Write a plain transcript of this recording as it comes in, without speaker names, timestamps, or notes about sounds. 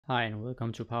Hi and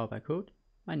welcome to Power by Code.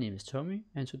 My name is Tommy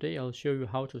and today I'll show you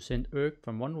how to send ERG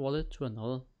from one wallet to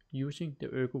another using the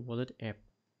Ergo Wallet app.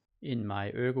 In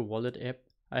my Ergo Wallet app,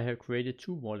 I have created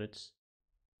two wallets.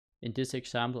 In this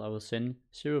example, I will send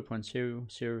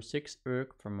 0.006 ERG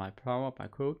from my Power by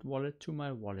Code wallet to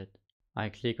my wallet. I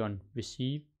click on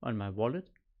Receive on my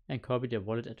wallet and copy the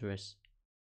wallet address.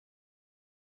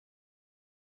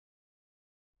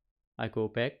 I go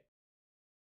back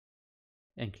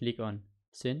and click on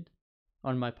Send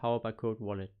on my Power by Code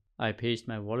wallet. I paste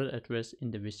my wallet address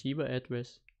in the receiver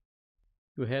address.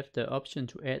 You have the option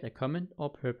to add a comment or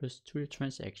purpose to your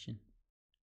transaction,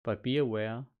 but be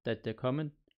aware that the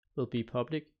comment will be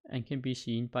public and can be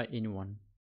seen by anyone.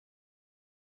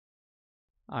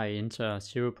 I enter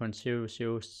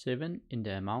 0.007 in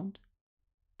the amount.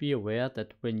 Be aware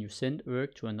that when you send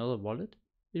ERG to another wallet,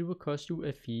 it will cost you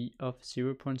a fee of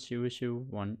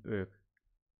 0.001 ERG,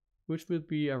 which will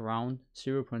be around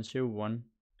 0.01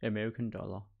 American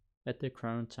dollar at the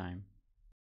current time.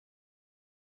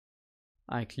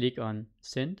 I click on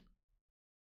Send.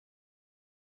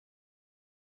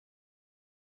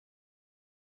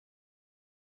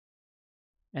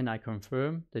 And I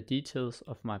confirm the details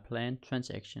of my planned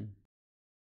transaction.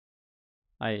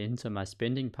 I enter my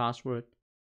spending password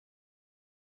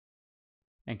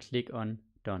and click on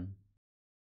Done.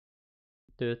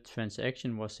 The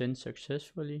transaction was sent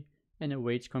successfully and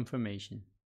awaits confirmation.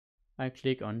 I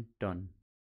click on Done.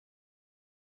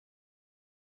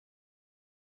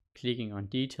 Clicking on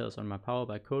Details on my Power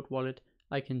by Code wallet,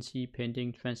 I can see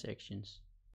pending transactions.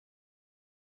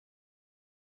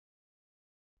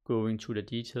 Going to the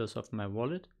details of my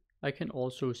wallet, I can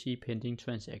also see pending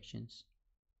transactions.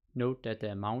 Note that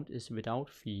the amount is without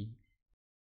fee.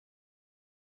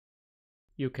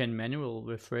 You can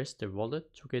manually refresh the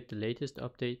wallet to get the latest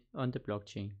update on the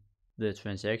blockchain. The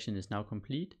transaction is now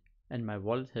complete and my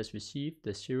wallet has received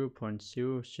the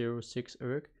 0.006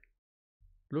 ERG.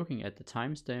 Looking at the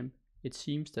timestamp, it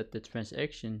seems that the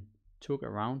transaction took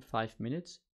around 5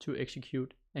 minutes to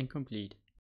execute and complete.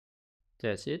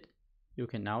 That's it. You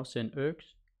can now send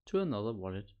ERGs to another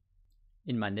wallet.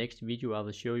 In my next video, I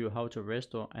will show you how to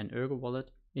restore an Ergo wallet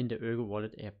in the Ergo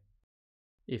Wallet app.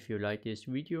 If you like this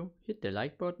video, hit the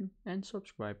like button and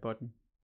subscribe button.